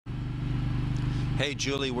Hey,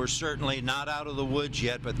 Julie, we're certainly not out of the woods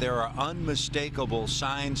yet, but there are unmistakable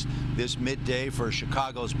signs this midday for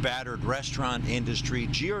Chicago's battered restaurant industry.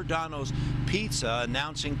 Giordanos Pizza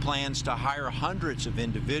announcing plans to hire hundreds of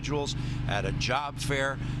individuals at a job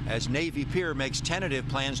fair as Navy Pier makes tentative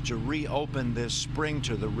plans to reopen this spring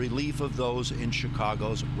to the relief of those in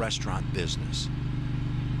Chicago's restaurant business.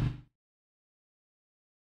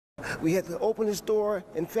 We had to open the store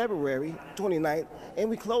in February 29th, and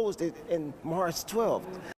we closed it in March 12th.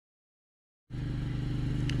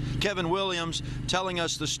 Kevin Williams telling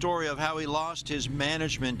us the story of how he lost his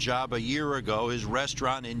management job a year ago, his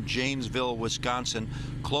restaurant in Janesville, Wisconsin,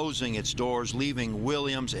 closing its doors, leaving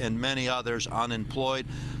Williams and many others unemployed.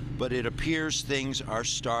 But it appears things are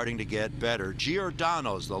starting to get better.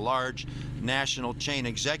 Giordano's, the large national chain,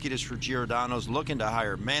 executives for Giordano's looking to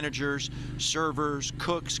hire managers, servers,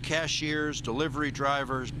 cooks, cashiers, delivery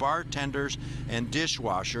drivers, bartenders, and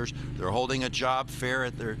dishwashers. They're holding a job fair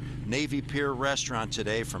at their Navy Pier restaurant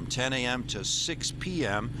today from 10 a.m. to 6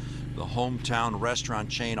 p.m. The hometown restaurant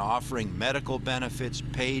chain offering medical benefits,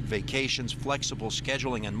 paid vacations, flexible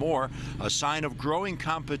scheduling, and more. A sign of growing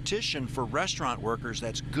competition for restaurant workers.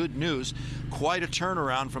 That's good news. Quite a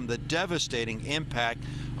turnaround from the devastating impact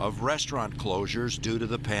of restaurant closures due to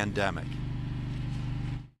the pandemic.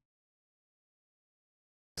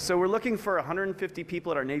 So we're looking for 150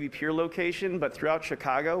 people at our Navy Pier location, but throughout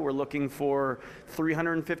Chicago, we're looking for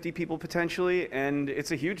 350 people potentially, and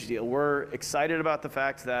it's a huge deal. We're excited about the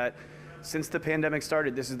fact that since the pandemic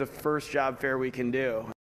started, this is the first job fair we can do.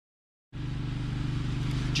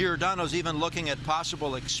 Giordano's even looking at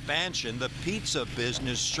possible expansion. The pizza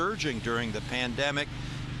business surging during the pandemic.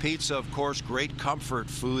 Pizza, of course, great comfort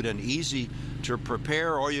food and easy to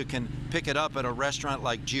prepare, or you can pick it up at a restaurant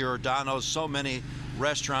like Giordano's. So many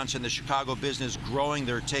restaurants in the Chicago business growing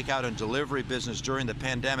their takeout and delivery business during the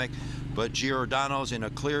pandemic, but Giordano's in a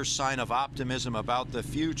clear sign of optimism about the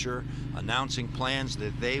future, announcing plans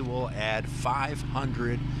that they will add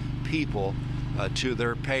 500 people to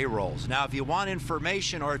their payrolls. Now, if you want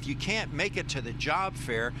information or if you can't make it to the job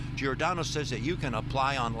fair, Giordano says that you can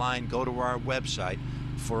apply online. Go to our website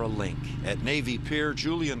for a link. At Navy Pier,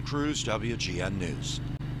 Julian Cruz, WGN News.